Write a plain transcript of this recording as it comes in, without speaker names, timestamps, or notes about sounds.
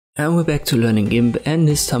And we're back to learning Gimp, and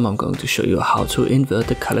this time I'm going to show you how to invert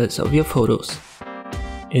the colors of your photos.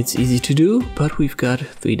 It's easy to do, but we've got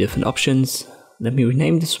 3 different options. Let me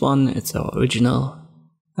rename this one, it's our original.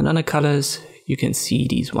 And under colors, you can see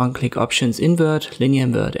these one-click options: invert, linear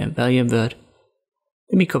invert and value invert.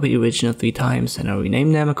 Let me copy the original 3 times and I'll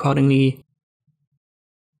rename them accordingly.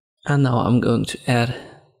 And now I'm going to add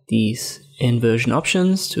these inversion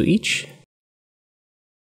options to each.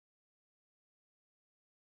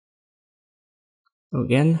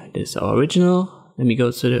 Again, this is our original. Let me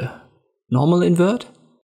go to the normal invert.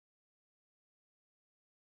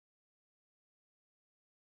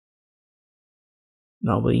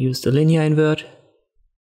 Now we'll use the linear invert.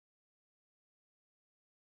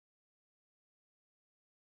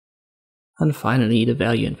 And finally the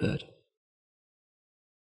value invert.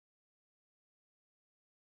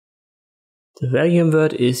 The value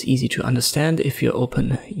invert is easy to understand. If you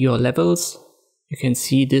open your levels, you can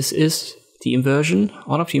see this is the inversion.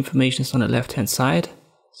 All of the information is on the left hand side,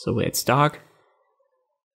 so where it's dark.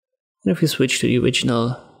 And if you switch to the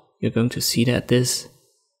original, you're going to see that this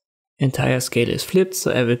entire scale is flipped, so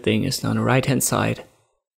everything is now on the right hand side.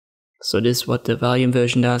 So this is what the value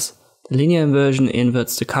inversion does. The linear inversion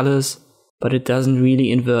inverts the colors, but it doesn't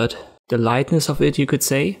really invert the lightness of it, you could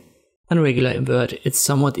say. And regular invert, it's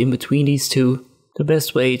somewhat in between these two. The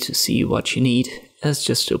best way to see what you need is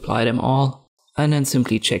just to apply them all and then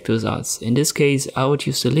simply check the results. In this case, I would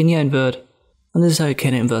use the linear invert, and this is how you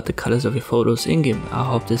can invert the colors of your photos in Gimp. I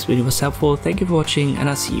hope this video was helpful. Thank you for watching, and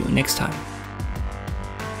I'll see you next time.